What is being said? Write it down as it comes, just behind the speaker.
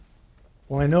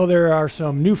Well, I know there are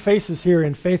some new faces here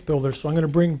in Faith Builders, so I'm going to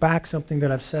bring back something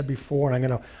that I've said before, and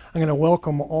I'm going to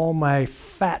welcome all my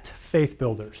fat Faith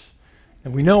Builders.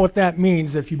 And we know what that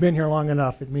means. If you've been here long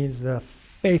enough, it means the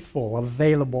faithful,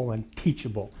 available, and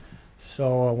teachable.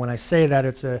 So when I say that,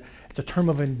 it's a term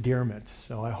of endearment.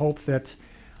 So I hope that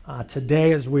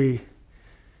today, as we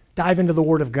dive into the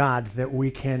Word of God, that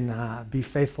we can be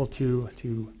faithful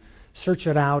to search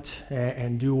it out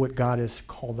and do what God has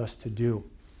called us to do.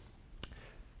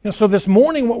 So this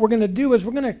morning, what we're going to do is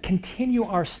we're going to continue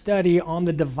our study on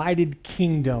the divided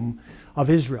kingdom of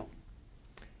Israel.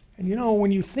 And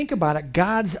when you think about it,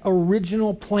 God's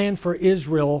original plan for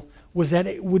Israel was that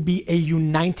it would be a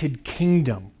united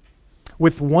kingdom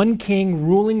with one king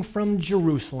ruling from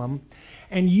Jerusalem,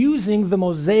 and using the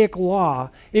Mosaic law,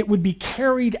 it would be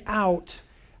carried out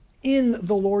in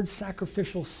the Lord's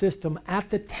sacrificial system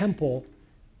at the temple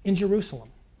in Jerusalem.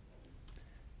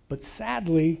 But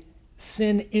sadly,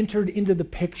 sin entered into the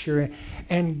picture,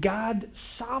 and God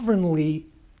sovereignly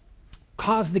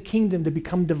caused the kingdom to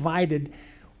become divided,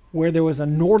 where there was a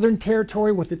northern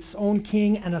territory with its own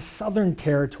king and a southern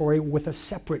territory with a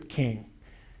separate king.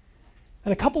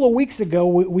 And a couple of weeks ago,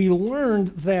 we learned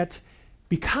that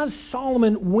because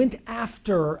Solomon went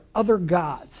after other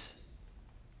gods,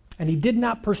 and he did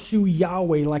not pursue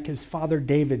Yahweh like his father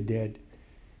David did,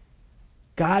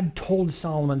 God told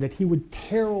Solomon that he would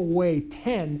tear away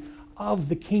 10 of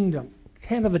the kingdom,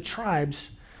 10 of the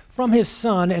tribes from his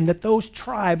son, and that those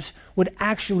tribes would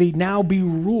actually now be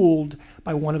ruled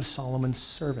by one of Solomon's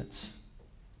servants.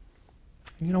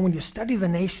 When you study the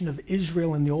nation of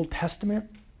Israel in the Old Testament,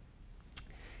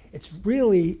 it's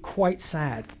really quite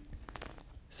sad.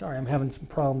 Sorry, I'm having some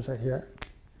problems right here.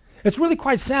 It's really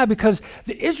quite sad because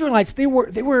the Israelites, they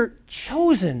were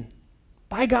chosen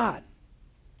by God.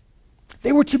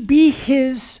 They were to be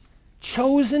his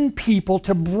chosen people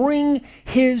to bring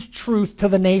his truth to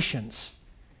the nations.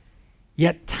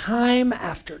 Yet time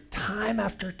after time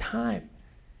after time,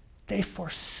 they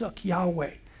forsook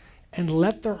Yahweh and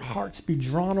let their hearts be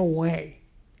drawn away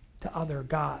to other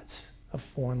gods of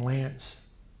foreign lands.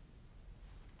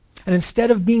 And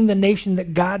instead of being the nation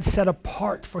that God set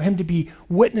apart for him to be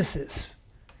witnesses,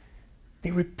 they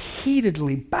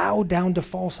repeatedly bowed down to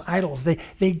false idols.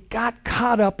 They got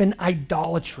caught up in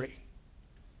idolatry.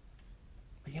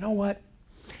 But you know what?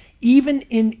 Even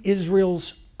in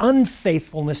Israel's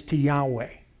unfaithfulness to Yahweh,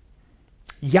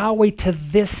 Yahweh to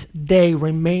this day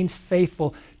remains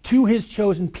faithful to his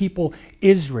chosen people,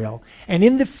 Israel. And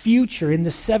in the future, in the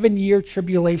 7-year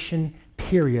tribulation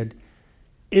period,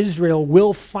 Israel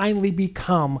will finally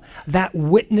become that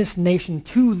witness nation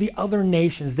to the other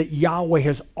nations that Yahweh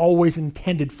has always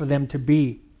intended for them to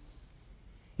be.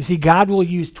 You see, God will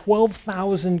use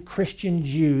 12,000 Christian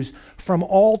Jews from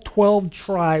all 12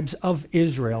 tribes of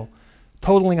Israel,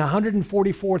 totaling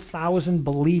 144,000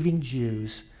 believing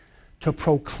Jews, to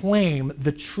proclaim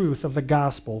the truth of the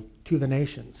gospel to the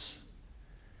nations.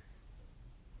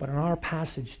 But in our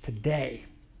passage today,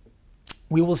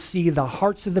 we will see the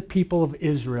hearts of the people of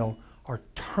Israel are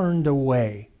turned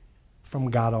away from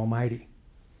God Almighty.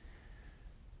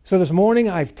 So this morning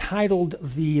I've titled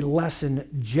the lesson,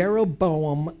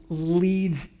 Jeroboam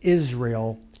Leads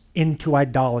Israel into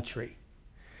Idolatry.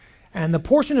 And the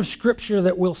portion of scripture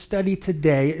that we'll study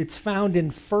today, it's found in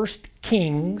 1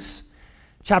 Kings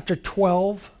chapter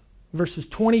 12, verses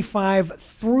 25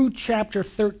 through chapter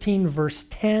 13, verse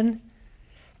 10,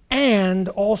 and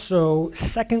also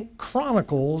 2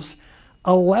 Chronicles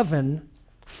 11,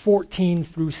 14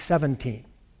 through 17.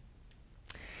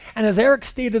 And as Eric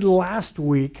stated last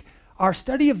week, our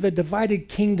study of the divided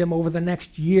kingdom over the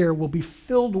next year will be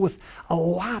filled with a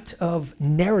lot of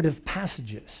narrative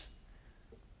passages.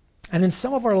 And in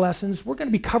some of our lessons, we're going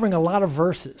to be covering a lot of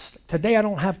verses. Today I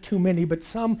don't have too many, but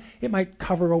some it might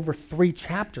cover over 3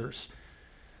 chapters.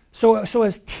 So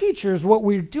as teachers, what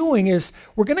we're doing is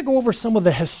we're going to go over some of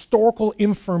the historical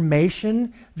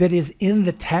information that is in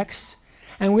the text,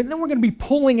 and then we're going to be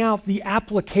pulling out the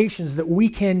applications that we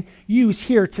can use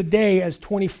here today as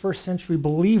 21st century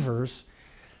believers,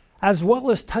 as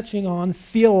well as touching on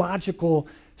theological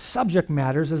subject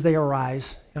matters as they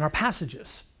arise in our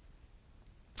passages.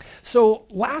 So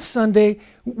last Sunday,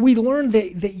 we learned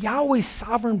that Yahweh's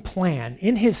sovereign plan,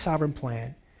 in his sovereign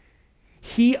plan,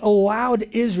 he allowed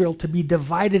Israel to be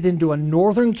divided into a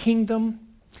northern kingdom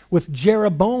with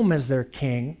Jeroboam as their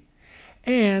king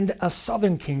and a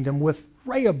southern kingdom with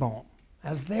Rehoboam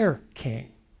as their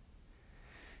king.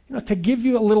 To give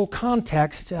you a little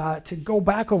context, to go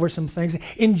back over some things,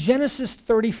 in Genesis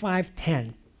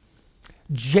 35:10,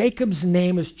 Jacob's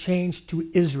name is changed to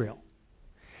Israel.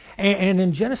 And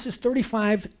in Genesis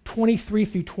 35, 23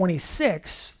 through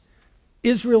 26,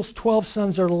 Israel's 12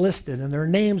 sons are listed, and their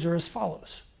names are as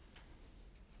follows: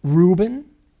 Reuben,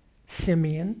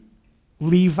 Simeon,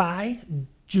 Levi,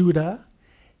 Judah,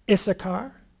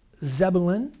 Issachar,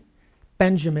 Zebulun,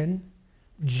 Benjamin,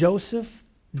 Joseph,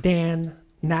 Dan,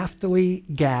 Naphtali,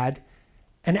 Gad,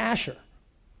 and Asher.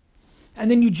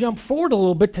 And then you jump forward a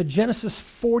little bit to Genesis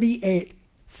 48,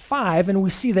 5, and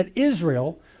we see that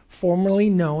Israel, formerly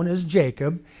known as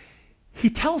Jacob, he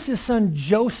tells his son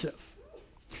Joseph,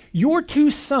 "Your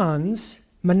two sons,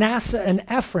 Manasseh and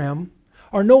Ephraim,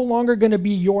 are no longer going to be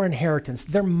your inheritance.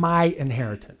 They're my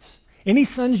inheritance. Any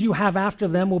sons you have after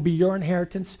them will be your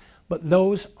inheritance, but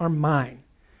those are mine."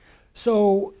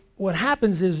 So what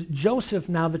happens is Joseph,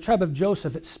 now the tribe of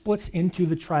Joseph, it splits into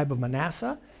the tribe of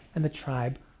Manasseh and the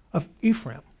tribe of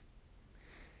Ephraim.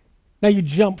 Now you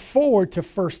jump forward to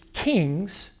 1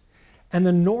 Kings, and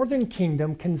the northern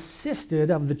kingdom consisted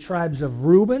of the tribes of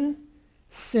Reuben,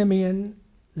 Simeon,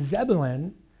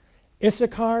 Zebulun,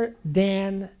 Issachar,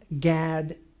 Dan,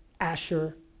 Gad,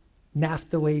 Asher,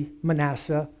 Naphtali,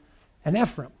 Manasseh, and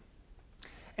Ephraim.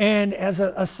 And as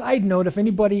a side note, if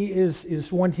anybody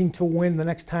is wanting to win the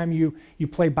next time you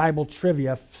play Bible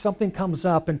trivia, if something comes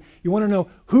up and you want to know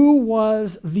who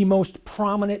was the most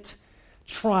prominent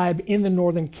tribe in the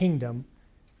northern kingdom,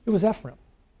 it was Ephraim.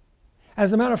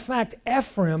 As a matter of fact,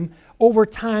 Ephraim over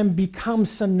time becomes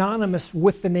synonymous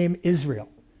with the name Israel.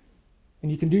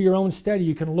 And you can do your own study.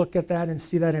 You can look at that and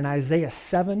see that in Isaiah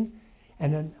 7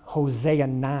 and in Hosea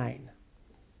 9.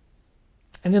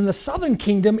 And in the southern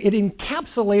kingdom, it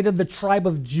encapsulated the tribe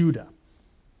of Judah.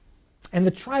 And the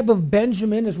tribe of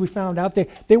Benjamin, as we found out,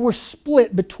 they were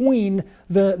split between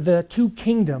the two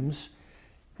kingdoms.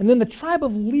 And then the tribe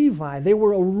of Levi, they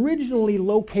were originally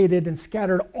located and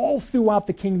scattered all throughout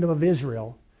the kingdom of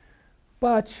Israel.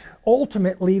 But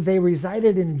ultimately, they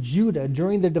resided in Judah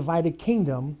during the divided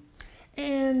kingdom.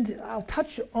 And I'll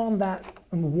touch on that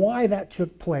and why that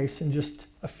took place in just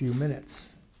a few minutes.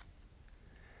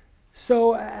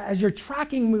 So as you're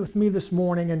tracking with me this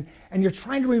morning and you're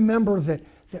trying to remember that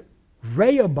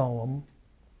Rehoboam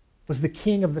was the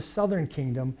king of the southern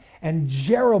kingdom and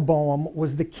Jeroboam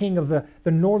was the king of the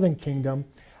northern kingdom,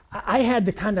 I had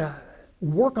to kind of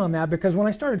work on that because when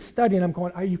I started studying, I'm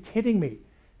going, are you kidding me?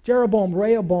 Jeroboam,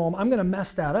 Rehoboam, I'm going to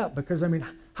mess that up because, I mean,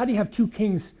 how do you have two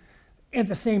kings at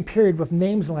the same period with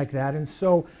names like that? And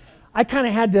so I kind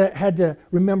of had to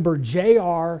remember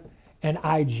J.R. and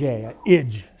I.J.,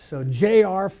 Ij. So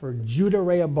J.R. for Judah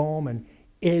Rehoboam and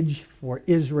Ij for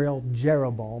Israel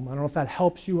Jeroboam. I don't know if that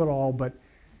helps you at all, but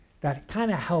that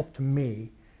kind of helped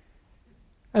me.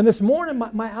 And this morning,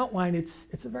 my outline,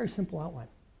 it's a very simple outline.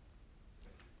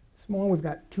 This morning we've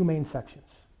got two main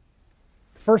sections.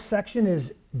 The first section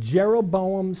is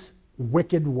Jeroboam's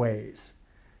wicked ways.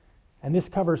 And this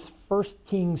covers 1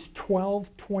 Kings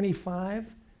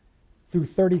 12:25 through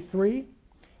 33.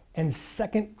 And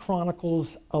 2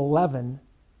 Chronicles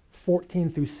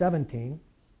 11:14 through 17.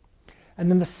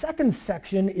 And then the second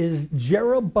section is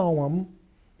Jeroboam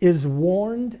is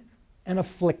warned and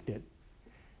afflicted.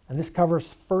 And this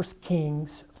covers 1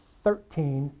 Kings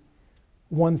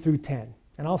 13:1 through 10.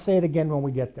 And I'll say it again when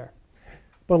we get there.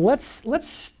 But let's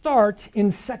start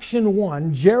in section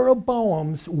 1,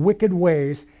 Jeroboam's wicked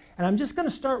ways. And I'm just going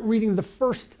to start reading the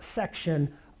first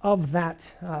section of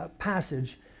that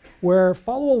passage, where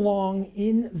follow along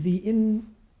in the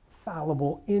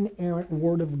infallible, inerrant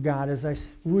Word of God as I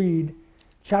read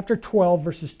chapter 12,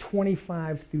 verses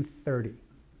 25 through 30.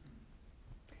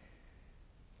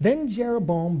 Then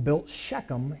Jeroboam built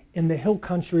Shechem in the hill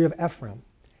country of Ephraim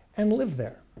and lived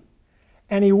there.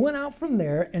 And he went out from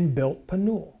there and built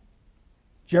Penuel.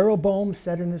 Jeroboam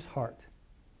said in his heart,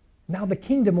 "Now the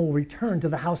kingdom will return to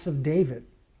the house of David.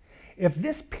 If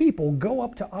this people go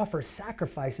up to offer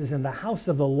sacrifices in the house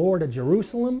of the Lord at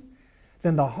Jerusalem,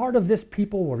 then the heart of this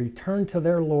people will return to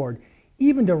their Lord,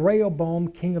 even to Rehoboam,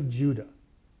 king of Judah.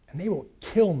 And they will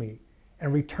kill me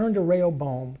and return to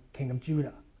Rehoboam, king of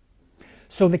Judah."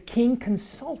 So the king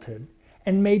consulted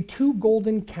and made 2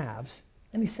 golden calves,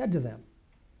 and he said to them,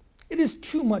 "It is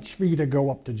too much for you to go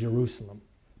up to Jerusalem.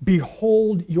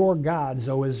 Behold your gods,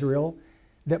 O Israel,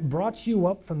 that brought you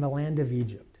up from the land of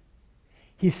Egypt."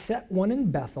 He set one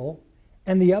in Bethel,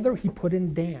 and the other he put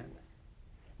in Dan.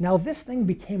 Now this thing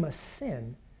became a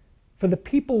sin, for the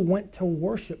people went to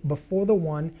worship before the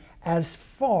one as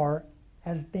far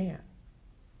as Dan.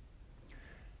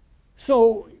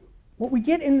 So what we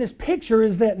get in this picture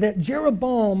is that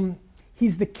Jeroboam,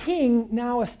 he's the king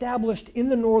now established in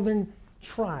the northern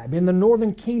tribe, in the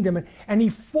northern kingdom, and he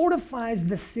fortifies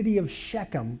the city of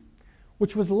Shechem,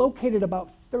 which was located about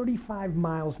 35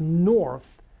 miles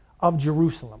north of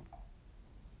Jerusalem.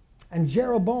 And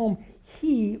Jeroboam,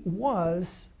 he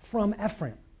was from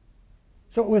Ephraim.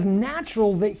 So it was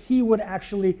natural that he would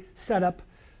actually set up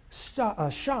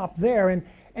shop there.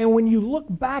 And when you look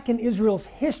back in Israel's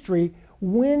history,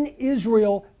 when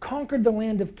Israel conquered the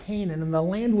land of Canaan and the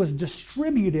land was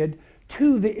distributed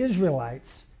to the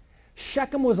Israelites,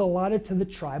 Shechem was allotted to the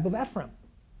tribe of Ephraim.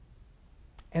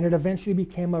 And it eventually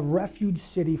became a refuge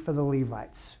city for the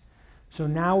Levites. So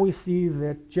now we see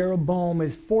that Jeroboam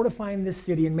is fortifying this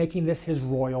city and making this his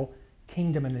royal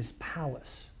kingdom and his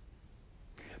palace.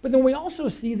 But then we also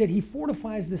see that he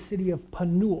fortifies the city of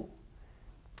Penuel.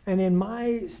 And in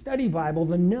my study Bible,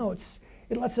 the notes,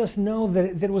 it lets us know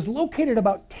that it was located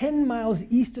about 10 miles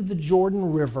east of the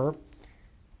Jordan River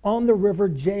on the river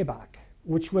Jabbok,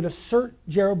 which would assert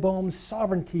Jeroboam's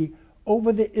sovereignty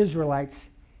over the Israelites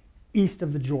east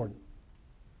of the Jordan.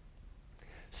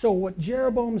 So what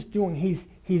Jeroboam's doing, he's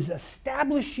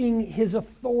establishing his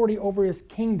authority over his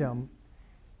kingdom,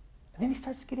 and then he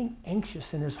starts getting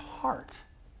anxious in his heart.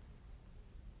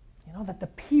 You know, that the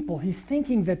people, he's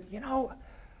thinking that, you know,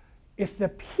 if the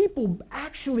people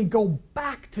actually go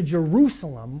back to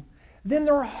Jerusalem, then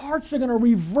their hearts are going to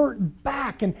revert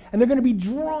back, and they're going to be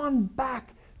drawn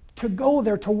back to go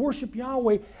there to worship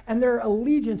Yahweh, and their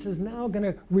allegiance is now going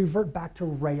to revert back to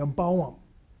Rehoboam.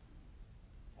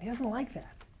 He doesn't like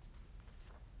that.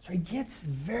 So he gets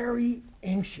very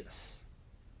anxious.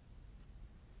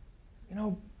 You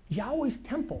know, Yahweh's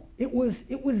temple, it was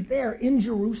there in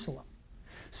Jerusalem.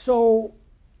 So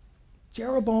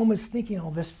Jeroboam is thinking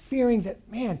all this, fearing that,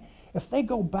 man, if they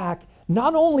go back,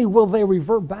 not only will they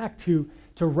revert back to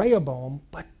Rehoboam,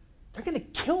 but they're going to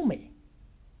kill me.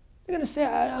 They're going to say,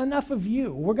 enough of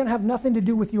you. We're going to have nothing to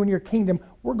do with you and your kingdom.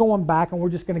 We're going back, and we're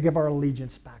just going to give our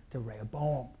allegiance back to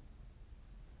Rehoboam.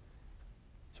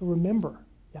 So remember,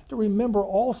 you have to remember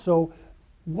also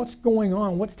what's going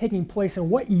on, what's taking place, and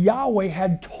what Yahweh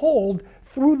had told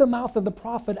through the mouth of the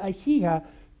prophet Ahijah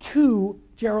to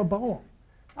Jeroboam.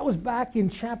 That was back in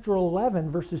chapter 11,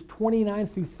 verses 29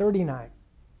 through 39.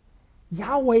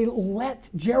 Yahweh let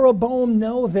Jeroboam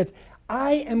know that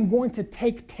I am going to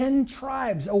take 10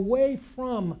 tribes away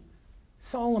from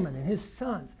Solomon and his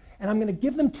sons, and I'm going to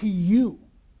give them to you.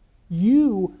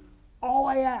 You, all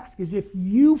I ask is if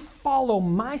you follow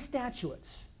my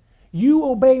statutes, you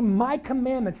obey my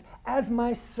commandments as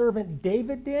my servant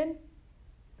David did,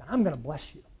 then I'm going to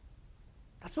bless you.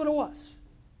 That's what it was.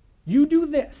 You do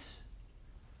this,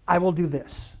 I will do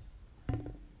this.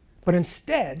 But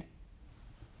instead,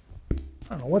 I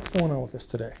don't know what's going on with this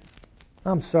today.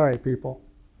 I'm sorry, people.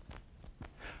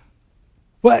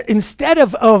 But instead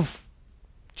of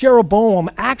Jeroboam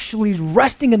actually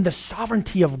resting in the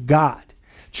sovereignty of God,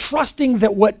 trusting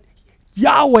that what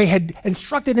Yahweh had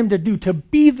instructed him to do, to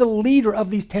be the leader of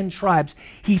these 10 tribes,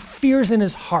 he fears in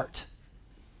his heart.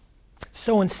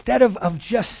 So instead of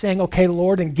just saying, okay,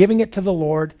 Lord, and giving it to the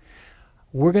Lord,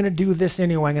 we're going to do this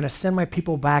anyway. I'm going to send my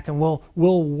people back, and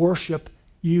we'll worship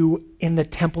you in the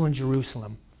temple in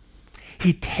Jerusalem.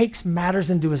 He takes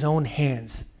matters into his own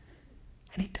hands,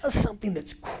 and he does something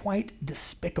that's quite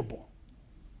despicable.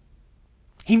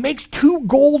 He makes 2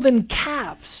 golden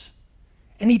calves,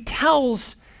 and he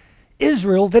tells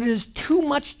Israel that it is too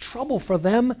much trouble for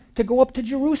them to go up to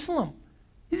Jerusalem.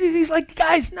 He's like,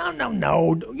 guys, no.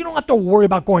 You don't have to worry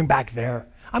about going back there.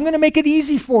 I'm going to make it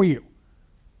easy for you.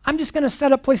 I'm just going to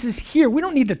set up places here. We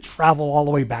don't need to travel all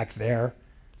the way back there.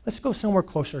 Let's go somewhere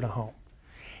closer to home.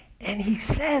 And he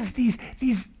says these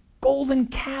golden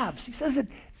calves, he says that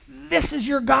this is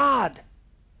your God.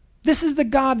 This is the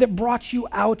God that brought you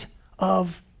out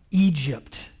of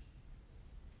Egypt.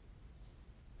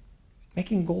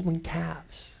 Making golden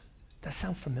calves. Does that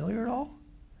sound familiar at all?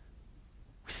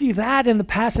 We see that in the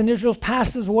past, in Israel's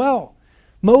past as well.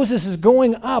 Moses is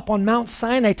going up on Mount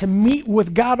Sinai to meet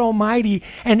with God Almighty,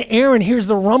 and Aaron hears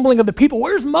the rumbling of the people.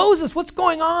 Where's Moses? What's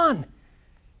going on?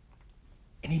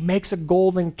 And he makes a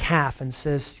golden calf and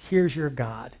says, here's your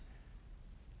God.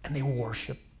 And they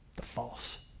worship the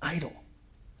false idol.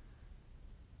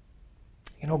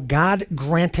 You know, God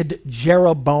granted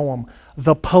Jeroboam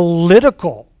the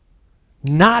political,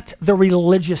 not the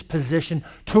religious position,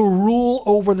 to rule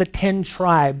over the 10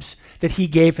 tribes that he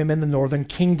gave him in the northern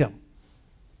kingdom.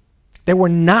 They were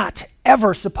not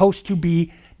ever supposed to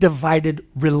be divided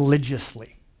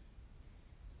religiously.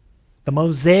 The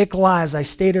Mosaic Law, as I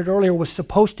stated earlier, was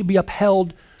supposed to be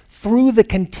upheld through the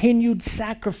continued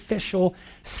sacrificial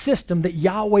system that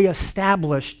Yahweh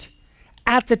established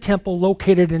at the temple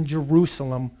located in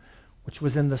Jerusalem, which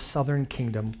was in the southern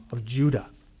kingdom of Judah.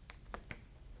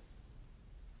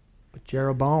 But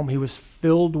Jeroboam, he was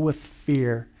filled with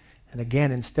fear. And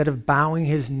again, instead of bowing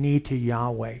his knee to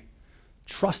Yahweh,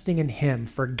 trusting in him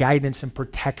for guidance and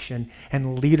protection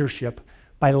and leadership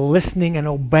by listening and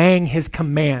obeying his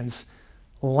commands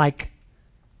like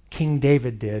King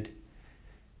David did,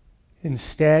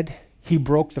 instead, he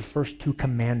broke the first two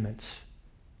commandments.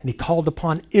 And he called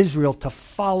upon Israel to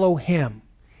follow him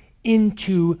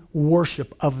into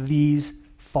worship of these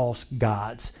false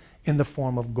gods in the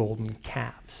form of golden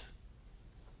calves.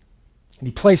 And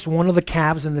he placed one of the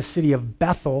calves in the city of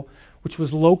Bethel, which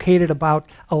was located about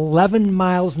 11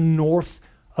 miles north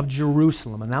of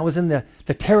Jerusalem. And that was in the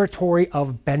territory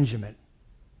of Benjamin.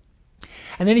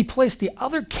 And then he placed the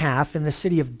other calf in the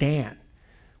city of Dan,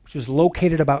 which was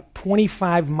located about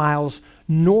 25 miles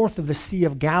north of the Sea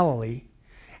of Galilee.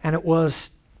 And it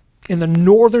was in the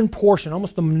northern portion,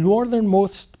 almost the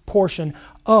northernmost portion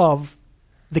of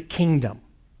the kingdom.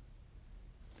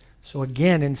 So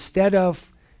again, instead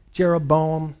of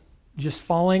Jeroboam just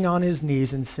falling on his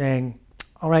knees and saying,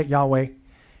 all right, Yahweh,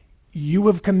 you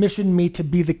have commissioned me to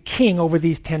be the king over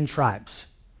these 10 tribes.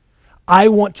 I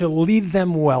want to lead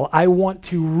them well. I want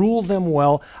to rule them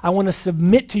well. I want to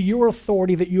submit to your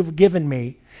authority that you've given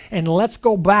me. And let's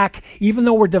go back, even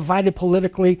though we're divided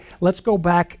politically, let's go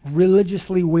back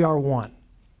religiously, we are one.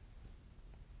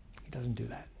 He doesn't do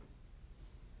that.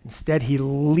 Instead, he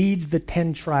leads the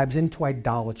 10 tribes into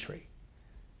idolatry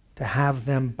to have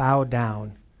them bow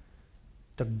down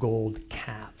to gold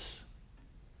calves.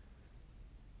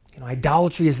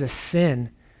 Idolatry is a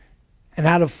sin, and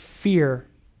out of fear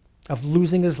of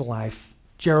losing his life,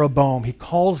 Jeroboam, he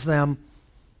calls them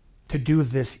to do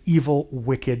this evil,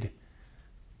 wicked,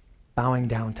 bowing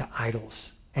down to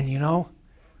idols. And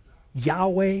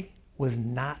Yahweh was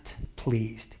not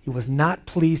pleased. He was not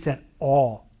pleased at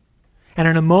all. And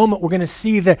in a moment, we're going to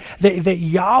see that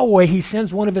Yahweh, he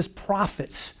sends one of his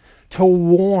prophets to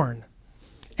warn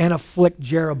and afflict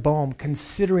Jeroboam,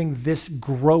 considering this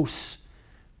gross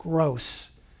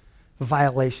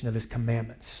violation of his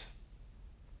commandments.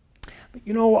 But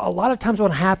a lot of times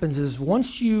what happens is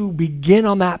once you begin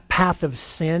on that path of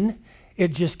sin, it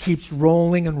just keeps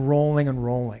rolling and rolling and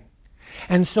rolling.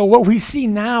 And so what we see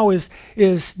now is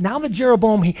now that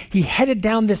Jeroboam, he headed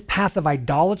down this path of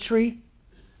idolatry.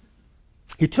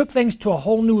 He took things to a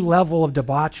whole new level of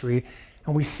debauchery,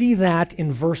 and we see that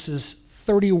in verses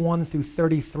 31 through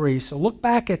 33. So look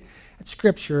back at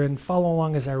Scripture and follow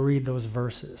along as I read those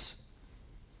verses.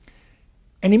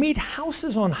 And he made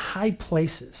houses on high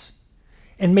places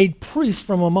and made priests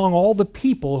from among all the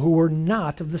people who were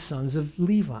not of the sons of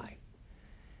Levi.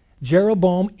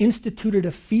 Jeroboam instituted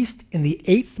a feast in the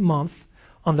 8th month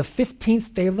on the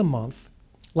 15th day of the month,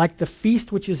 like the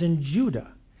feast which is in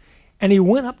Judah. And he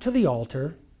went up to the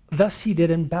altar, thus he did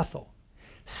in Bethel,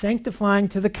 sacrificing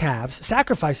to the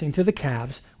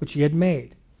calves which he had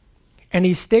made. And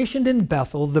he stationed in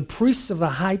Bethel the priests of the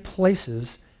high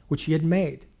places which he had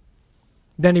made.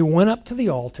 Then he went up to the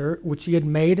altar which he had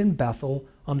made in Bethel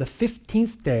on the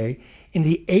 15th day in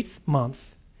the 8th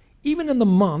month, even in the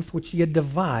month which he had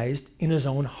devised in his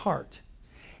own heart.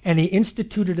 And he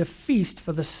instituted a feast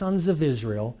for the sons of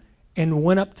Israel and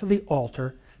went up to the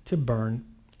altar to burn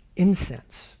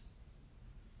incense.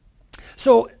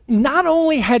 So not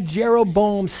only had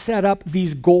Jeroboam set up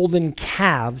these golden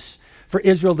calves for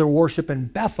Israel to worship in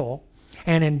Bethel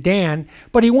and in Dan,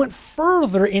 but he went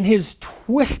further in his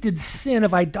twisted sin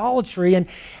of idolatry, and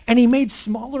he made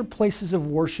smaller places of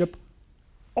worship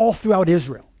all throughout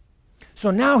Israel. So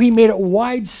now he made it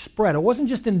widespread. It wasn't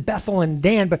just in Bethel and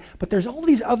Dan, but there's all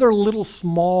these other little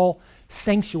small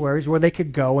sanctuaries where they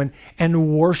could go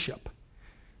and worship.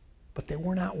 But they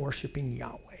were not worshiping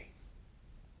Yahweh.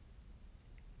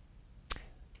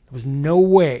 There was no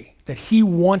way that he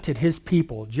wanted his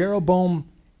people. Jeroboam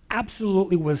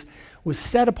absolutely was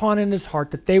set upon in his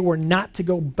heart that they were not to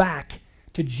go back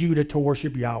to Judah to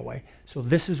worship Yahweh. So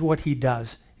this is what he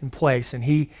does in place.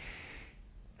 And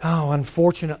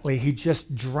unfortunately, he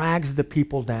just drags the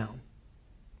people down.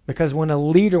 Because when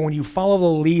you follow the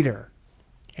leader,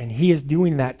 and he is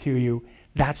doing that to you,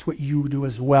 that's what you do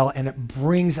as well, and it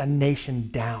brings a nation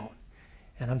down.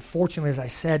 And unfortunately, as I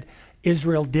said,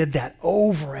 Israel did that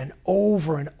over and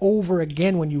over and over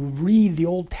again. When you read the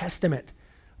Old Testament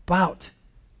about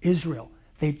Israel,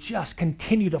 they just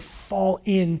continue to fall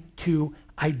into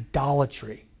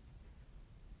idolatry.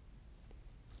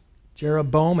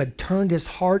 Jeroboam had turned his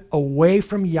heart away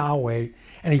from Yahweh,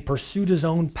 and he pursued his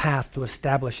own path to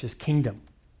establish his kingdom.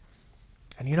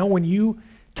 And when you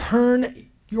turn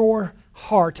your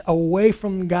heart away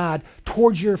from God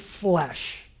towards your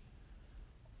flesh,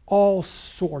 all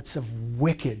sorts of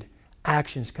wicked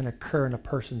actions can occur in a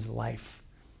person's life.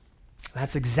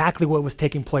 That's exactly what was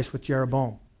taking place with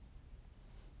Jeroboam.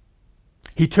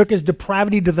 He took his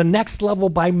depravity to the next level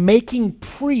by making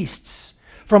priests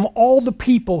from all the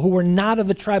people who were not of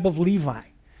the tribe of Levi.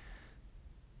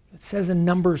 It says in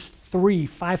Numbers 3,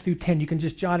 5 through 10, you can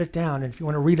just jot it down, and if you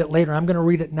want to read it later, I'm going to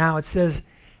read it now. It says,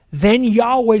 "Then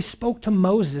Yahweh spoke to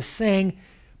Moses, saying,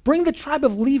 Bring the tribe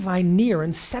of Levi near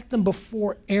and set them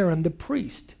before Aaron the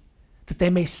priest, that they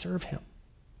may serve him.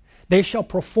 They shall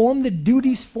perform the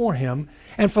duties for him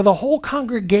and for the whole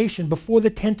congregation before the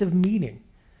tent of meeting,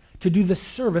 to do the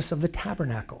service of the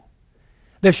tabernacle.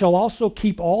 They shall also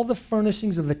keep all the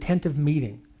furnishings of the tent of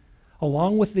meeting,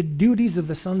 along with the duties of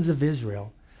the sons of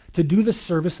Israel, to do the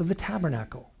service of the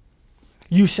tabernacle.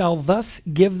 You shall thus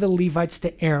give the Levites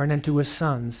to Aaron and to his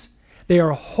sons. They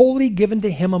are wholly given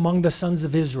to him among the sons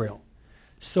of Israel.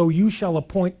 So you shall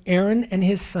appoint Aaron and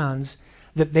his sons,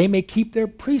 that they may keep their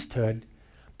priesthood,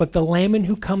 but the layman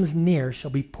who comes near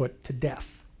shall be put to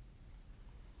death."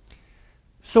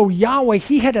 So Yahweh,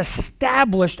 he had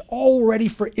established already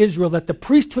for Israel that the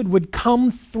priesthood would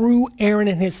come through Aaron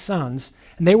and his sons,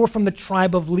 and they were from the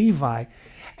tribe of Levi.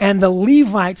 And the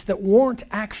Levites that weren't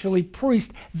actually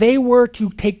priests, they were to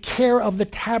take care of the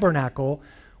tabernacle,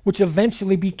 which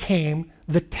eventually became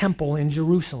the temple in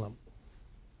Jerusalem.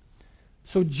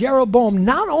 So Jeroboam,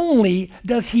 not only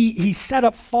does he set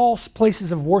up false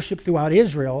places of worship throughout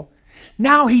Israel,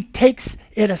 now he takes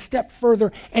it a step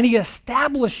further and he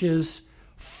establishes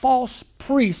false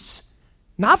priests,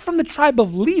 not from the tribe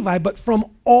of Levi, but from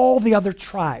all the other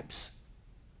tribes.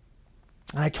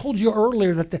 And I told you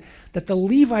earlier that the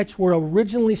Levites were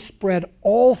originally spread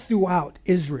all throughout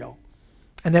Israel,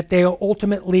 and that they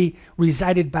ultimately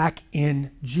resided back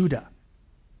in Judah.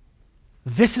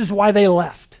 This is why they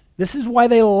left. This is why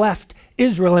they left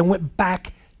Israel and went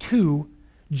back to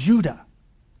Judah.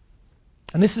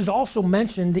 And this is also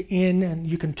mentioned in, and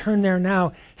you can turn there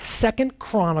now, 2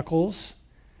 Chronicles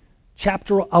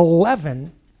chapter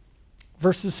 11,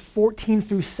 verses 14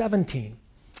 through 17.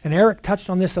 And Eric touched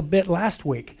on this a bit last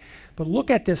week. But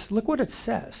look at this. Look what it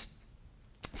says.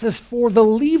 It says, "For the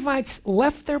Levites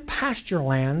left their pasture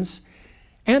lands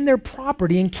and their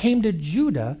property and came to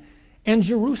Judah and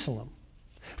Jerusalem.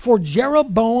 For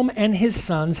Jeroboam and his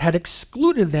sons had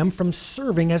excluded them from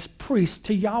serving as priests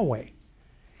to Yahweh.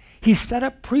 He set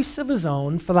up priests of his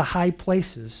own for the high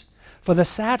places, for the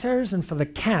satyrs and for the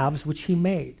calves which he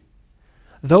made.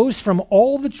 Those from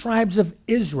all the tribes of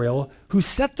Israel who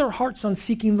set their hearts on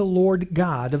seeking the Lord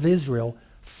God of Israel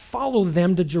followed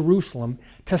them to Jerusalem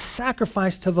to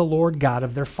sacrifice to the Lord God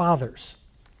of their fathers.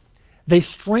 They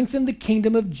strengthened the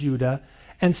kingdom of Judah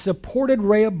and supported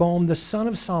Rehoboam the son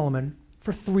of Solomon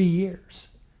for 3 years.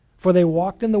 For they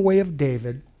walked in the way of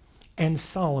David and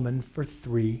Solomon for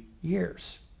 3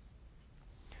 years."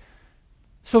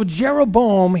 So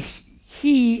Jeroboam,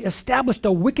 he established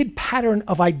a wicked pattern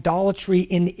of idolatry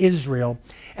in Israel,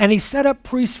 and he set up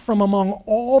priests from among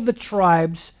all the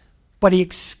tribes, but he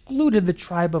excluded the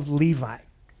tribe of Levi.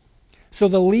 So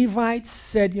the Levites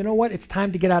said, you know what, it's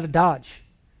time to get out of Dodge.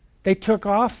 They took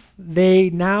off.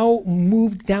 They now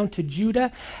moved down to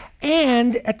Judah.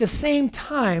 And at the same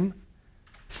time,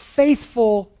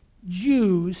 faithful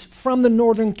Jews from the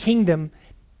northern kingdom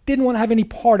didn't want to have any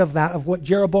part of that, of what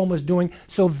Jeroboam was doing.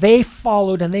 So they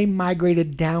followed and they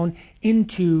migrated down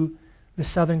into the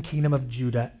southern kingdom of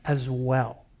Judah as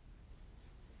well.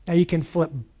 Now you can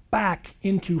flip back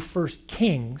into 1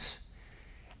 Kings,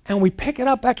 and we pick it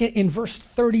up back in verse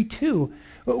 32.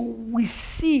 We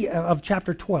see, of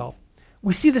chapter 12,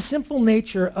 we see the sinful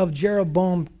nature of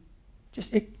Jeroboam,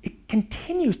 it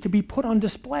continues to be put on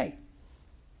display.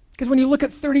 Because when you look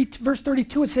at verse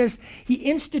 32, it says, "He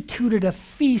instituted a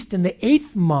feast in the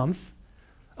 8th month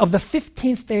of the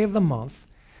 15th day of the month,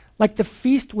 like the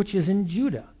feast which is in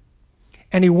Judah.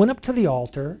 And he went up to the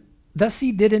altar, thus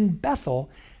he did in Bethel,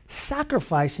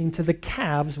 sacrificing to the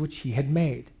calves which he had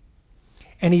made.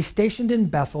 And he stationed in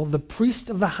Bethel the priests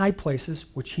of the high places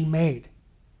which he made."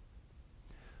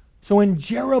 So in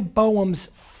Jeroboam's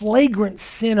flagrant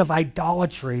sin of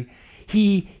idolatry,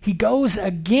 he goes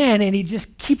again and he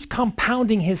just keeps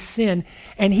compounding his sin,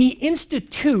 and he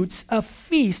institutes a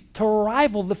feast to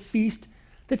rival the feast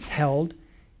that's held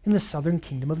in the southern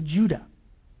kingdom of Judah.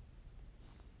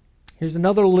 Here's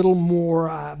another little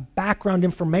more background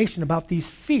information about these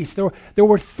feasts. There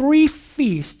were 3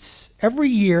 feasts every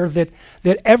year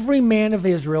that every man of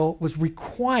Israel was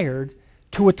required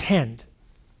to attend.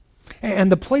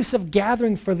 And the place of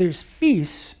gathering for these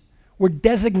feasts were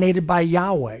designated by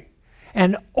Yahweh.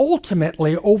 And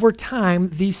ultimately, over time,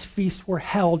 these feasts were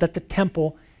held at the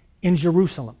temple in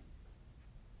Jerusalem.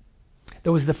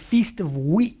 There was the Feast of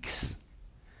Weeks.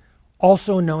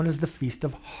 also known as the Feast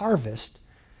of Harvest.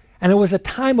 And it was a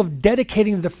time of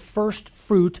dedicating the first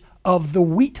fruit of the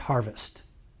wheat harvest.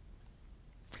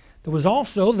 There was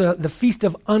also the Feast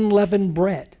of Unleavened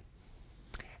Bread.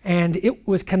 And it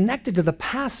was connected to the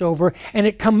Passover, and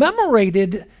it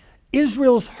commemorated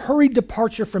Israel's hurried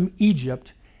departure from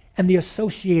Egypt and the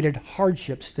associated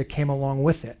hardships that came along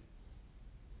with it.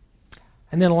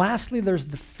 And then lastly, there's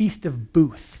the Feast of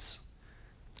Booths.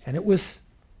 And it was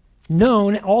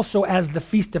known also as the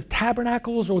Feast of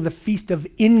Tabernacles or the Feast of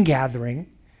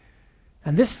Ingathering.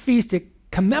 And this feast, it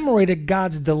commemorated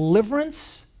God's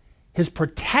deliverance, his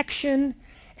protection,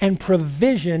 and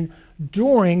provision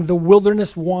during the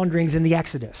wilderness wanderings in the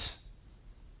Exodus.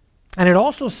 And it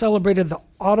also celebrated the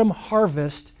autumn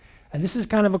harvest. And this is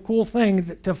kind of a cool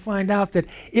thing to find out that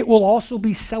it will also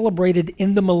be celebrated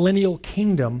in the millennial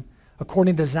kingdom,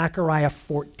 according to Zechariah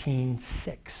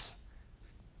 14:6.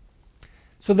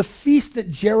 So the feast that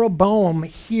Jeroboam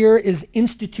here is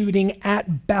instituting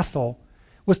at Bethel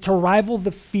was to rival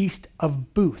the Feast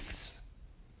of Booths,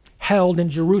 held in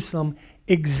Jerusalem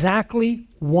exactly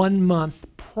 1 month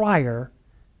prior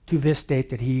to this date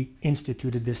that he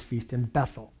instituted this feast in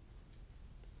Bethel.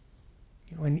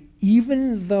 And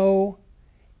even though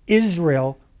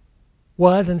Israel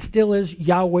was and still is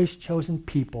Yahweh's chosen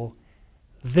people,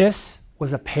 this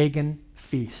was a pagan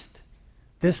feast.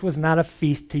 This was not a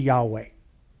feast to Yahweh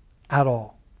at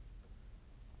all.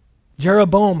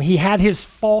 Jeroboam, he had his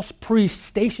false priests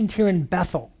stationed here in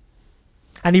Bethel.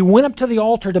 And he went up to the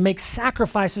altar to make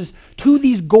sacrifices to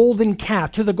the golden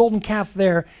calf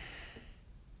there.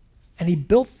 And he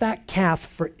built that calf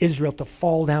for Israel to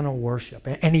fall down and worship.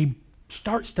 And he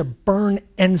starts to burn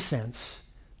incense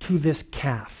to this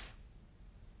calf.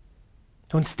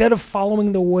 So instead of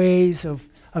following the ways of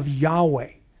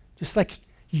Yahweh, just like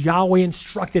Yahweh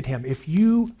instructed him, if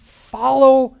you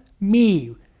follow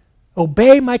me,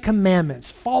 obey my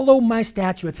commandments, follow my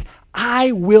statutes,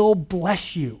 I will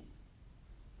bless you.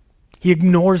 He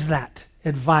ignores that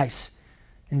advice,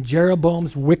 and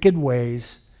Jeroboam's wicked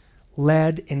ways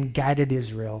led and guided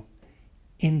Israel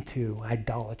into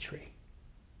idolatry.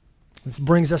 This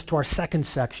brings us to our second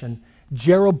section,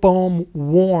 Jeroboam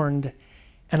warned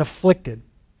and afflicted.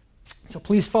 So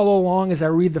please follow along as I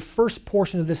read the first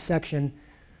portion of this section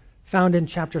found in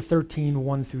chapter 13,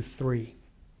 1 through 3.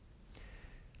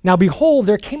 Now behold,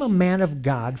 there came a man of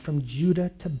God from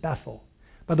Judah to Bethel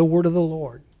by the word of the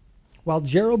Lord, while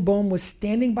Jeroboam was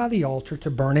standing by the altar to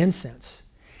burn incense.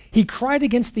 He cried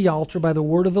against the altar by the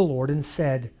word of the Lord and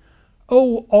said,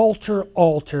 O altar,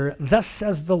 altar, thus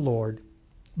says the Lord,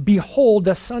 behold,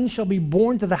 a son shall be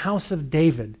born to the house of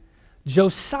David,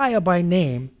 Josiah by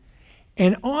name,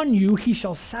 and on you he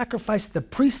shall sacrifice the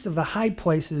priests of the high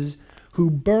places who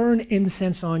burn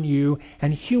incense on you,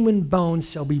 and human bones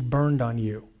shall be burned on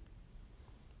you.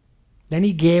 Then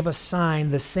he gave a sign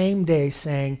the same day,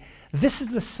 saying, This is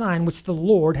the sign which the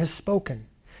Lord has spoken.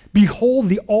 Behold,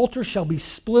 the altar shall be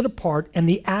split apart, and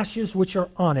the ashes which are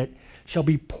on it shall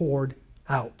be poured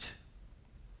out.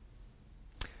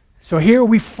 So here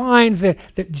we find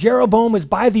that Jeroboam is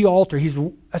by the altar. He's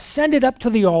ascended up to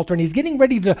the altar, and he's getting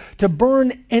ready to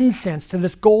burn incense to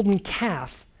this golden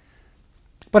calf.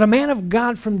 But a man of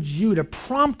God from Judah,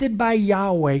 prompted by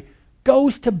Yahweh,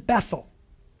 goes to Bethel.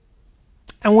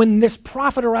 And when this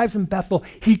prophet arrives in Bethel,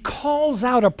 he calls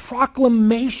out a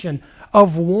proclamation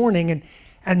of warning.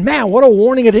 And man, what a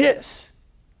warning it is.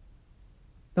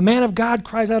 The man of God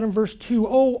cries out in verse 2,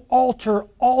 O altar,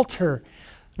 altar,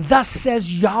 thus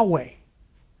says Yahweh.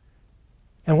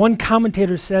 And one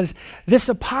commentator says, this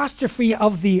apostrophe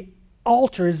of the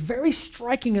altar is very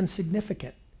striking and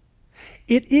significant.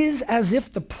 It is as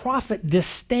if the prophet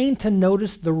disdained to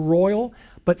notice the royal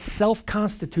but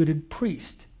self-constituted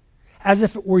priest, as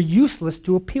if it were useless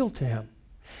to appeal to him,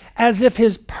 as if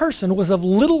his person was of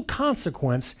little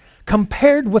consequence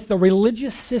compared with the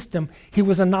religious system he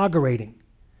was inaugurating,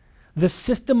 the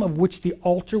system of which the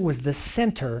altar was the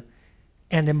center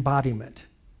and embodiment.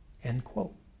 End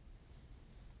quote.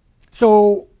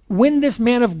 So when this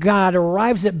man of God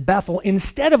arrives at Bethel,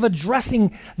 instead of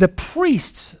addressing the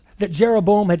priests that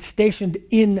Jeroboam had stationed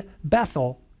in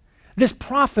Bethel, this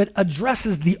prophet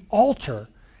addresses the altar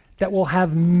that will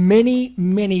have many,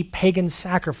 many pagan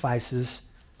sacrifices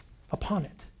upon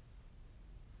it.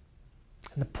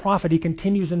 And the prophet, he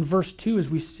continues in verse 2, as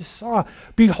we just saw,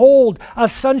 Behold, a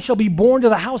son shall be born to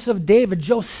the house of David,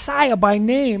 Josiah by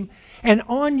name, and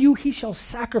on you he shall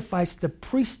sacrifice the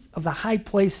priests of the high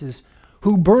places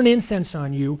who burn incense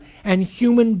on you, and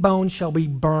human bones shall be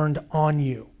burned on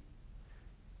you.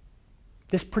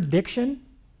 This prediction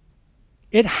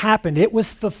It happened. It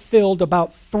was fulfilled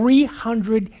about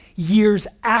 300 years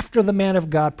after the man of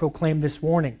God proclaimed this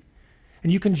warning.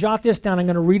 And you can jot this down. I'm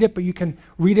going to read it, but you can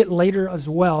read it later as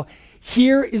well.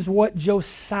 Here is what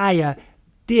Josiah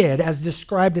did as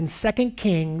described in 2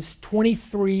 Kings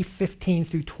 23:15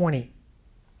 through 20.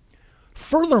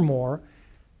 Furthermore,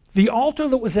 the altar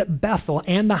that was at Bethel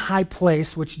and the high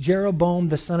place which Jeroboam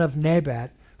the son of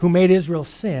Nebat, who made Israel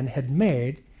sin, had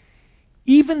made,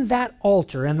 even that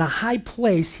altar and the high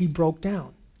place he broke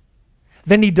down.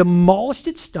 Then he demolished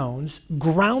its stones,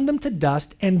 ground them to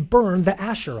dust, and burned the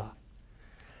Asherah.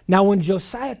 Now when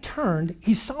Josiah turned,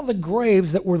 he saw the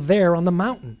graves that were there on the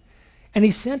mountain. And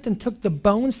he sent and took the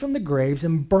bones from the graves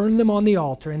and burned them on the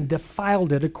altar and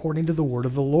defiled it according to the word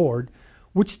of the Lord,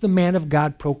 which the man of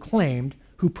God proclaimed,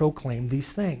 who proclaimed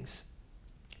these things.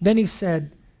 Then he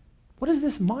said, "What is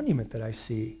this monument that I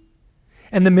see?"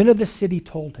 And the men of the city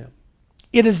told him,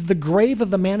 "It is the grave of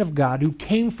the man of God who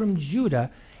came from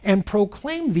Judah and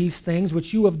proclaimed these things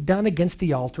which you have done against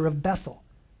the altar of Bethel."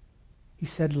 He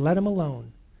said, "Let him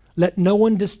alone. Let no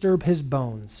one disturb his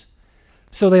bones."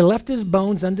 So they left his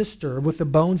bones undisturbed with the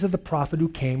bones of the prophet who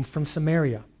came from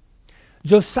Samaria.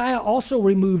 Josiah also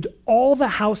removed all the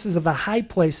houses of the high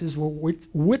places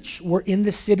which were in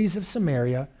the cities of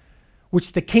Samaria,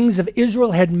 which the kings of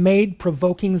Israel had made,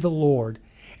 provoking the Lord.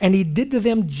 And he did to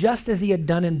them just as he had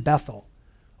done in Bethel.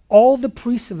 All the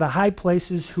priests of the high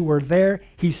places who were there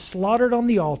he slaughtered on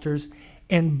the altars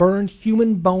and burned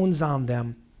human bones on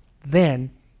them.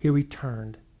 Then he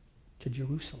returned to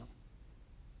Jerusalem.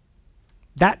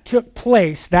 That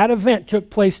event took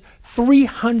place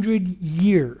 300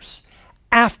 years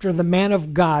after the man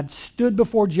of God stood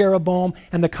before Jeroboam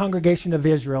and the congregation of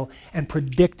Israel and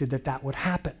predicted that that would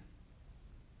happen.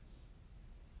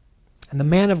 And the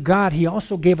man of God, he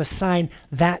also gave a sign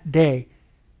that day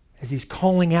as he's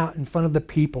calling out in front of the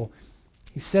people.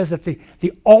 He says that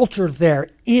the altar there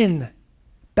in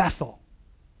Bethel,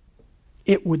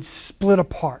 it would split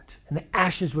apart and the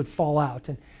ashes would fall out.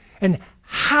 And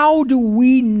how do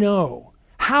we know?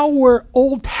 How were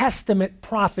Old Testament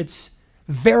prophets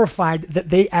verified that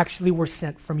they actually were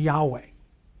sent from Yahweh?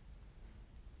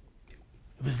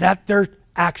 It was that their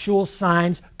actual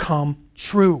signs come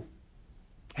true.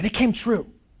 And it came true.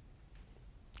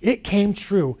 It came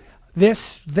true.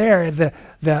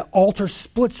 The altar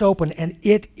splits open and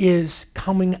it is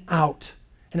coming out.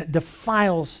 And it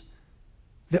defiles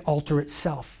the altar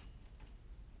itself.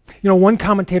 You know, one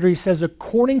commentator, he says,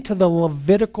 according to the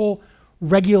Levitical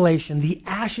regulation, the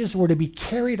ashes were to be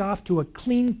carried off to a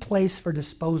clean place for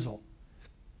disposal.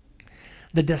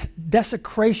 The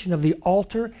desecration of the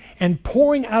altar and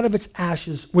pouring out of its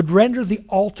ashes would render the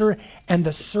altar and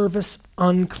the service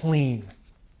unclean.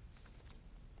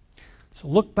 So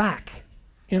look back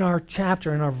in our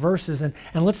chapter, in our verses, and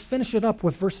let's finish it up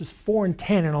with verses 4 and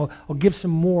 10, and I'll give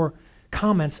some more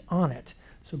comments on it.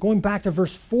 So going back to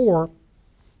verse 4,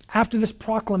 after this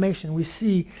proclamation, we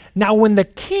see, "Now when the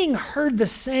king heard the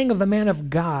saying of the man of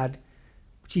God,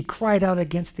 which he cried out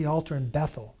against the altar in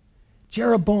Bethel,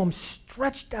 Jeroboam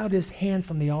stretched out his hand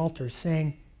from the altar,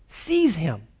 saying, 'Seize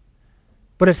him.'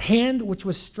 But his hand which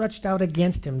was stretched out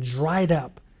against him dried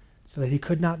up, so that he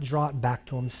could not draw it back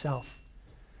to himself.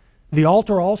 The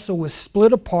altar also was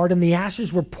split apart, and the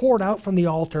ashes were poured out from the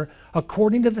altar,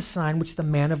 according to the sign which the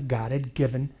man of God had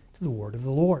given to the word of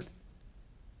the Lord.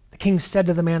 The king said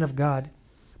to the man of God,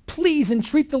 'Please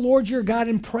entreat the Lord your God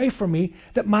and pray for me,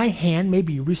 that my hand may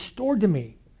be restored to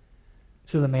me.'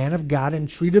 So the man of God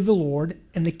entreated the Lord,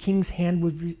 and the king's hand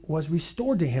was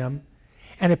restored to him,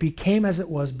 and it became as it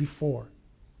was before.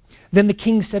 Then the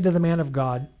king said to the man of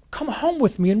God, 'Come home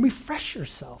with me and refresh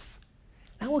yourself,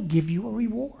 and I will give you a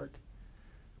reward.'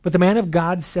 But the man of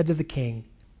God said to the king,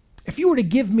 'If you were to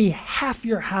give me half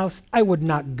your house, I would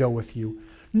not go with you,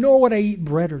 nor would I eat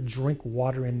bread or drink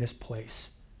water in this place.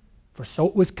 For so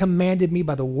it was commanded me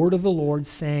by the word of the Lord,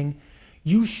 saying,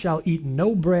 You shall eat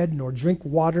no bread, nor drink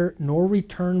water, nor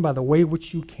return by the way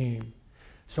which you came.'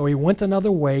 So he went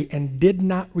another way, and did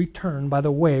not return by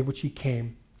the way which he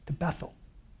came to Bethel."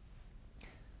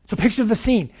 So picture the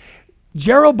scene.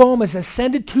 Jeroboam has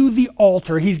ascended to the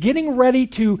altar. He's getting ready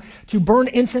to burn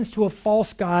incense to a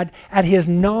false god at his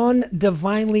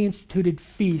non-divinely instituted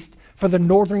feast for the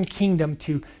northern kingdom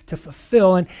to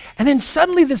fulfill. And then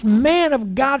suddenly this man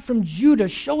of God from Judah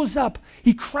shows up.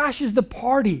 He crashes the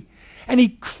party. And he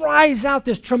cries out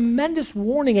this tremendous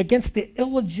warning against the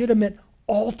illegitimate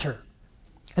altar.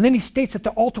 And then he states that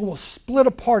the altar will split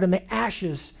apart and the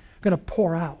ashes are going to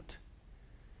pour out.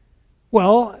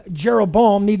 Well,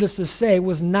 Jeroboam, needless to say,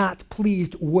 was not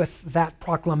pleased with that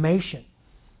proclamation.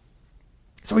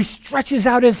 So he stretches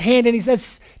out his hand and he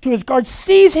says to his guard,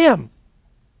 seize him.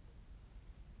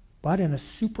 But in a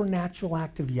supernatural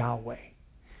act of Yahweh,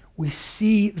 we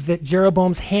see that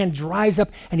Jeroboam's hand dries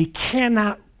up and he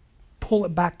cannot pull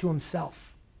it back to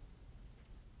himself.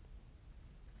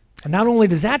 And not only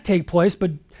does that take place,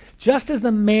 but just as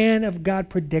the man of God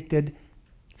predicted,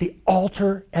 the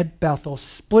altar at Bethel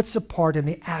splits apart and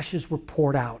the ashes were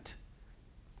poured out.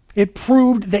 It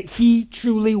proved that he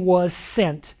truly was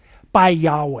sent by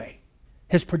Yahweh.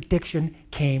 His prediction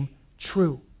came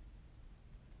true.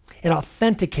 It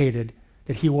authenticated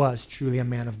that he was truly a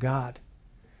man of God.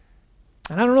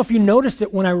 And I don't know if you noticed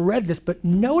it when I read this, but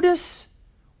notice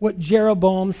what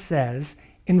Jeroboam says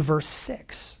in verse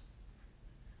 6.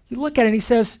 You look at it and he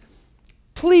says,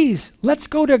 please, let's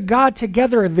go to God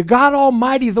together, the God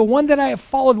Almighty, the one that I have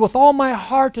followed with all my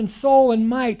heart and soul and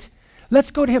might.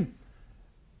 Let's go to him.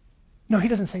 No, he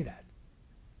doesn't say that.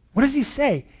 What does he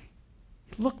say?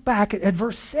 Look back at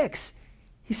verse 6.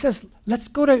 He says, let's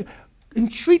go to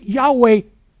entreat Yahweh,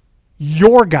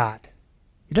 your God.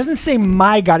 He doesn't say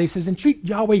my God. He says, entreat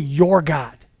Yahweh, your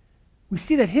God. We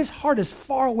see that his heart is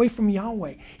far away from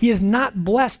Yahweh. He is not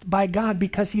blessed by God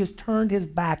because he has turned his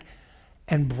back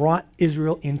and brought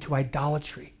Israel into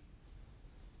idolatry.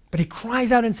 But he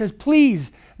cries out and says,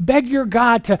 please, beg your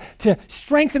God to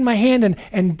strengthen my hand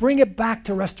and bring it back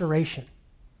to restoration.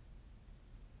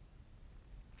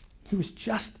 He was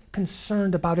just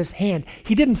concerned about his hand.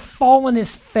 He didn't fall on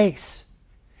his face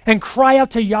and cry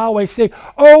out to Yahweh, say,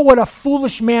 oh, what a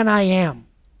foolish man I am.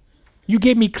 You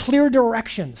gave me clear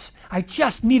directions. I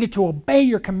just needed to obey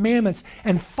your commandments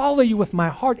and follow you with my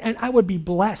heart, and I would be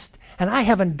blessed. And I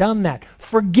haven't done that.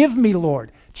 Forgive me,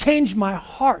 Lord. Change my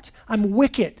heart. I'm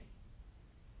wicked.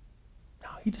 No,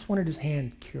 he just wanted his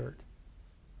hand cured.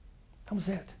 That was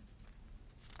it.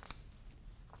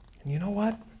 And you know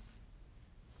what?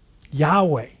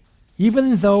 Yahweh,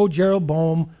 even though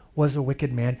Jeroboam was a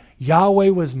wicked man, Yahweh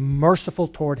was merciful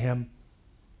toward him.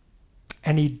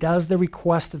 And he does the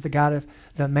request of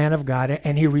the man of God,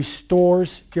 and he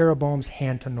restores Jeroboam's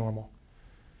hand to normal.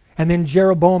 And then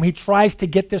Jeroboam, he tries to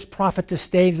get this prophet to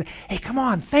stay. He says, hey, come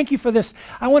on, thank you for this.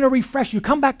 I want to refresh you.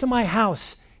 Come back to my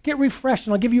house. Get refreshed,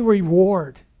 and I'll give you a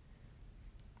reward.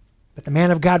 But the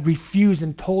man of God refused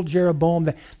and told Jeroboam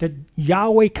that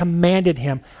Yahweh commanded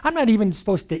him, I'm not even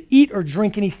supposed to eat or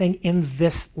drink anything in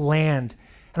this land.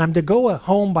 And I'm to go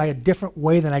home by a different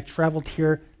way than I traveled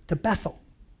here to Bethel.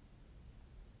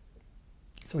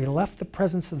 So he left the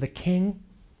presence of the king,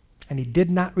 and he did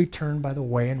not return by the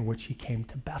way in which he came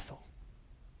to Bethel.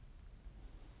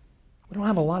 We don't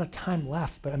have a lot of time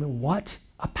left, but I mean, what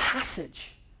a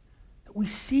passage that we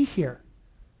see here.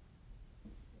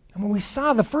 And when we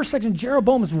saw the first section,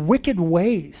 Jeroboam's wicked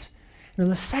ways, and in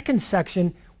the second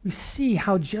section, we see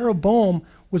how Jeroboam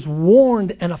was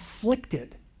warned and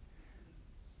afflicted.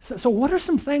 So what are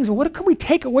some things, what can we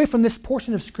take away from this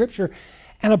portion of Scripture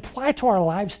and apply to our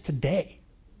lives today?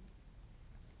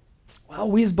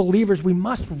 Well, we as believers, we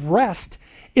must rest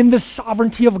in the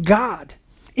sovereignty of God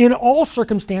in all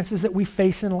circumstances that we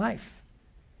face in life.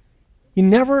 You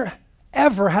never,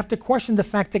 ever have to question the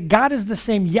fact that God is the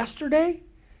same yesterday,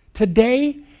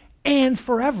 today, and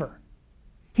forever.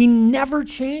 He never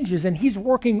changes, and he's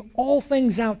working all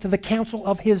things out to the counsel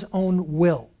of his own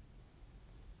will.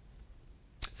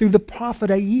 Through the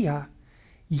prophet Ahijah,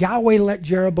 Yahweh let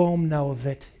Jeroboam know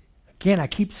that, again, I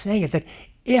keep saying it, that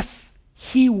if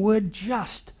he would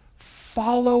just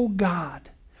follow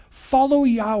God, follow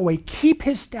Yahweh, keep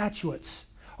his statutes,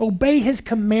 obey his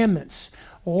commandments,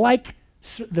 like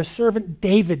the servant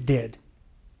David did,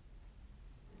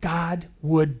 God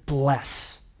would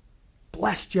bless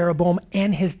Jeroboam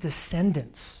and his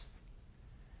descendants.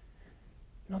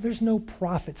 You know, there's no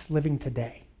prophets living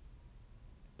today.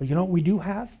 But you know what we do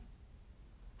have?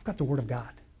 We've got the Word of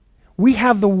God. We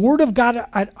have the Word of God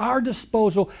at our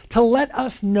disposal to let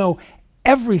us know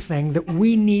everything that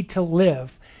we need to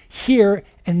live here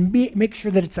and make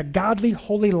sure that it's a godly,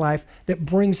 holy life that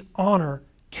brings honor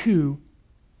to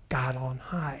God on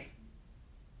high.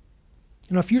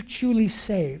 You know, if you're truly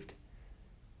saved,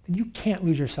 then you can't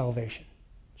lose your salvation.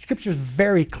 Scripture is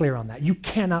very clear on that. You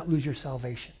cannot lose your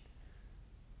salvation.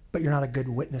 But you're not a good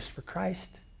witness for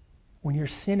Christ. When you're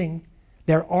sinning,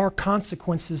 there are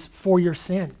consequences for your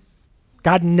sin.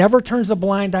 God never turns a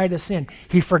blind eye to sin.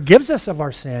 He forgives us of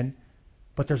our sin,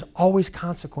 but there's always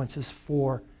consequences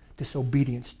for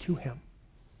disobedience to him.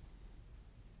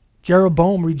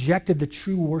 Jeroboam rejected the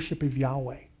true worship of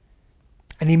Yahweh,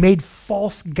 and he made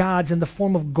false gods in the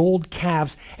form of gold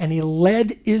calves, and he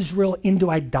led Israel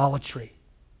into idolatry.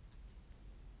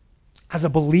 As a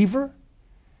believer,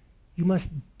 you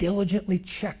must diligently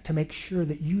check to make sure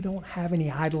that you don't have any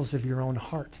idols of your own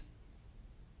heart.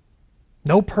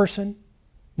 No person,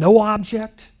 no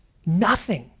object,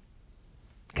 nothing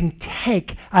can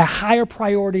take a higher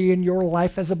priority in your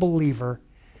life as a believer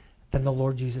than the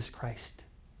Lord Jesus Christ.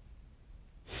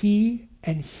 He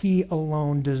and He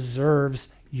alone deserves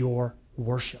your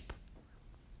worship.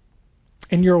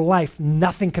 In your life,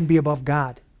 nothing can be above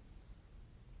God.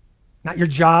 Not your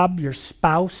job, your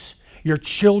spouse, your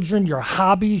children, your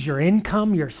hobbies, your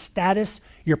income, your status,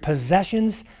 your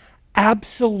possessions,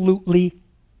 absolutely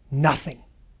nothing.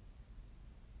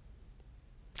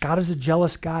 God is a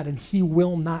jealous God, and He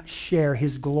will not share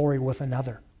His glory with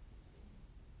another.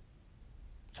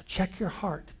 So check your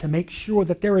heart to make sure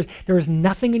that there is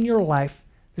nothing in your life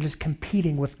that is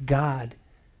competing with God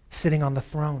sitting on the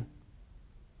throne.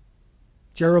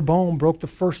 Jeroboam broke the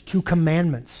first 2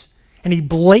 commandments, and he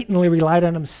blatantly relied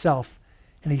on himself,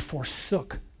 and he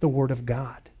forsook the Word of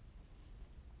God.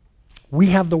 We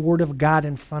have the Word of God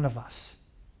in front of us.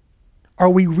 Are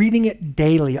we reading it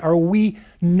daily? Are we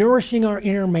nourishing our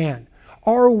inner man?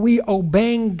 Are we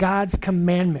obeying God's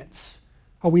commandments?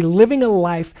 Are we living a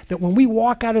life that when we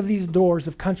walk out of these doors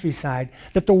of Countryside,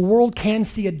 that the world can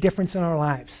see a difference in our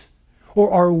lives?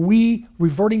 Or are we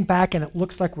reverting back and it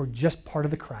looks like we're just part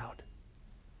of the crowd?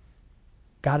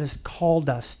 God has called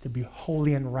us to be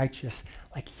holy and righteous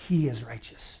like He is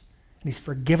righteous. And He's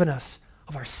forgiven us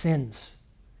of our sins.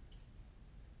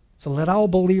 So let all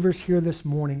believers here this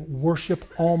morning worship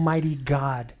Almighty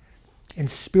God in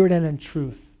spirit and in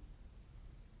truth,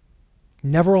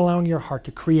 never allowing your heart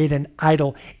to create an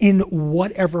idol in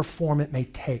whatever form it may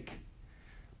take,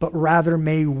 but rather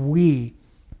may we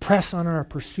press on our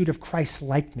pursuit of Christ's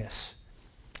likeness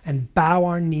and bow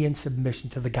our knee in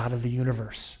submission to the God of the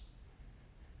universe.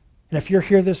 And if you're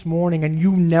here this morning and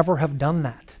you never have done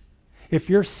that, if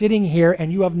you're sitting here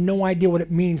and you have no idea what it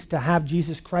means to have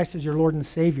Jesus Christ as your Lord and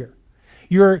Savior,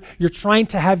 you're trying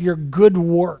to have your good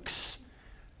works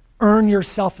earn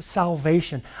yourself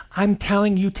salvation, I'm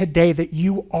telling you today that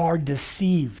you are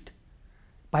deceived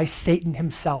by Satan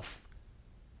himself.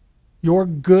 Your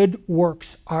good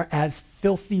works are as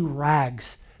filthy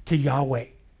rags to Yahweh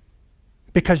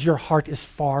because your heart is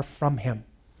far from Him.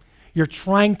 You're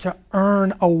trying to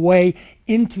earn a way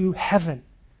into heaven.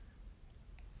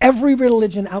 Every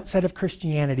religion outside of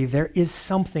Christianity, there is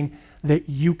something that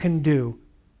you can do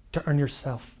to earn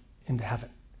yourself into heaven.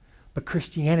 But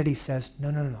Christianity says,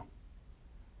 no.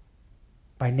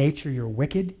 By nature, you're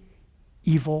wicked,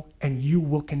 evil, and you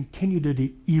will continue to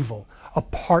do evil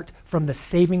apart from the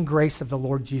saving grace of the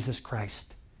Lord Jesus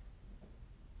Christ.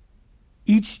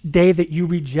 Each day that you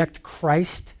reject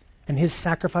Christ and His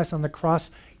sacrifice on the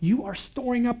cross, you are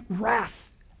storing up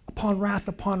wrath upon wrath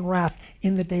upon wrath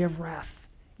in the day of wrath.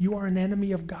 You are an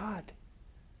enemy of God.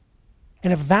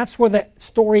 And if that's where that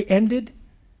story ended,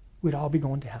 we'd all be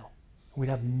going to hell. We'd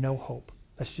have no hope.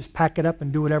 Let's just pack it up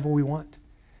and do whatever we want.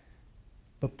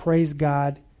 But praise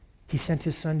God, He sent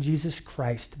His Son Jesus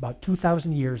Christ about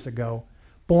 2,000 years ago,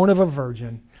 born of a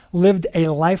virgin, lived a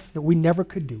life that we never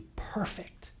could do,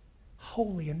 perfect,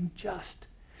 holy and just.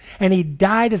 And He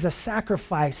died as a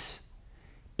sacrifice,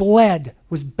 bled,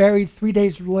 was buried 3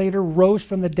 days later, rose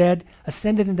from the dead,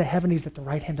 ascended into heaven. He's at the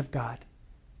right hand of God.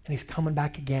 And He's coming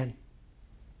back again.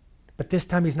 But this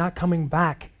time He's not coming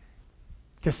back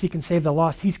to seek and save the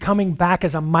lost. He's coming back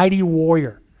as a mighty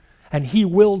warrior. And He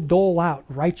will dole out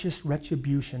righteous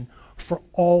retribution for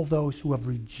all those who have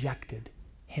rejected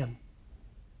Him.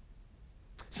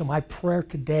 So my prayer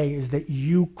today is that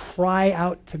you cry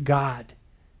out to God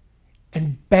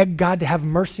and beg God to have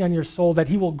mercy on your soul, that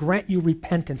He will grant you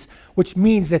repentance, which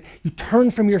means that you turn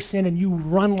from your sin and you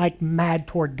run like mad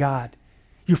toward God.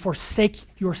 You forsake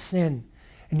your sin.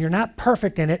 And you're not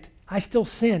perfect in it. I still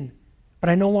sin, but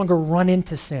I no longer run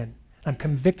into sin. I'm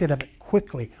convicted of it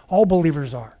quickly. All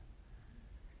believers are.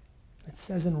 It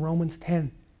says in Romans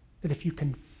 10 that if you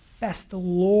confess the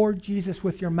Lord Jesus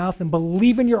with your mouth and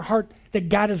believe in your heart that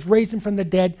God has raised Him from the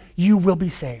dead, you will be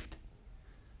saved.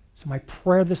 So my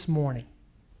prayer this morning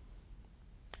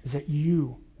is that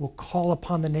you will call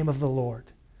upon the name of the Lord.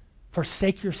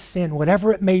 Forsake your sin,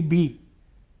 whatever it may be.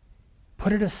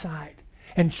 Put it aside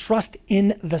and trust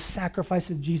in the sacrifice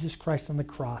of Jesus Christ on the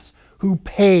cross, who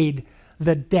paid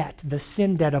the debt, the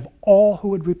sin debt of all who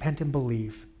would repent and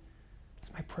believe.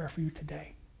 That's my prayer for you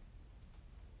today.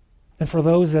 And for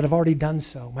those that have already done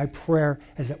so, my prayer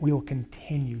is that we will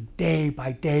continue day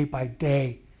by day by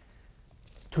day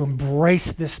to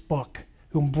embrace this book,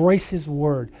 to embrace His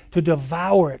Word, to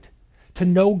devour it, to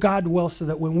know God well so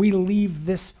that when we leave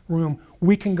this room,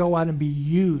 we can go out and be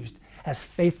used as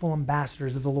faithful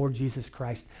ambassadors of the Lord Jesus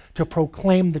Christ to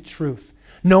proclaim the truth,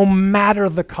 no matter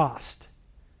the cost,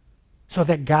 so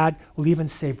that God will even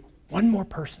save one more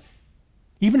person.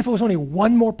 Even if it was only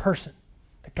one more person,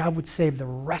 that God would save the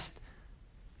rest.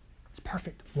 It's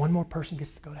perfect. One more person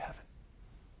gets to go to heaven.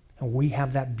 And we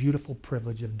have that beautiful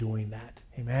privilege of doing that.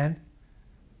 Amen?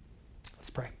 Let's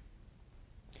pray.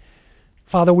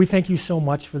 Father, we thank you so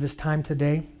much for this time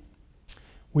today.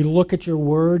 We look at your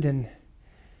word and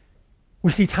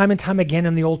we see time and time again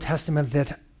in the Old Testament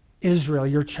that Israel,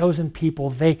 your chosen people,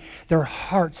 their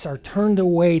hearts are turned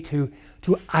away to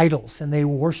idols and they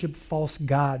worship false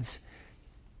gods.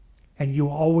 And you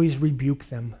always rebuke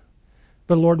them.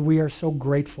 But Lord, we are so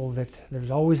grateful that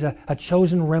there's always a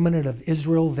chosen remnant of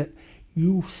Israel that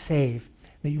you save,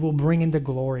 that you will bring into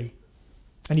glory.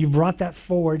 And you've brought that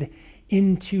forward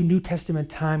into New Testament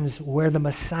times where the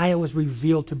Messiah was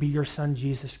revealed to be your Son,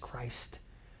 Jesus Christ.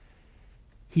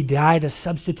 He died a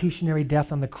substitutionary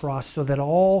death on the cross so that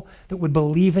all that would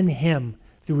believe in him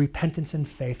through repentance and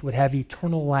faith would have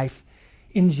eternal life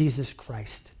in Jesus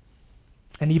Christ.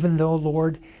 And even though,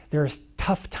 Lord, there's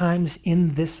tough times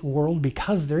in this world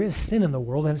because there is sin in the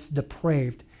world and it's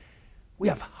depraved, we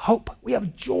have hope, we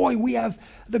have joy, we have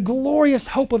the glorious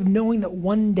hope of knowing that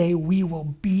one day we will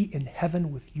be in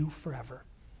heaven with you forever.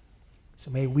 So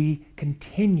may we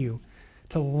continue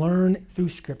to learn through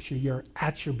Scripture your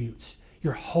attributes,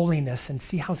 your holiness, and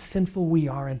see how sinful we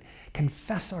are and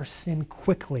confess our sin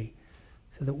quickly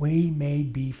so that we may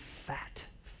be fat,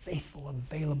 faithful,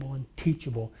 available, and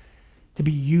teachable to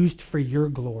be used for your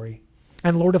glory.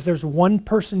 And Lord, if there's one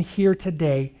person here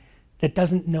today that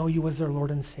doesn't know you as their Lord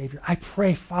and Savior, I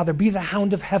pray, Father, be the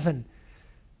hound of heaven.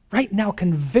 Right now,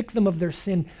 convict them of their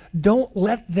sin. Don't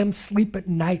let them sleep at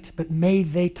night, but may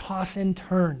they toss and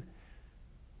turn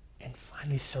and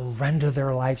finally surrender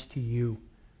their lives to you.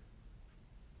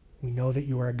 We know that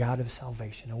you are a God of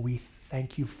salvation, and we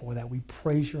thank you for that. We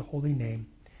praise your holy name.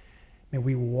 May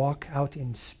we walk out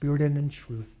in spirit and in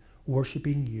truth,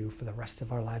 worshiping you for the rest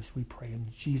of our lives, we pray in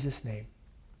Jesus' name.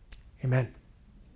 Amen.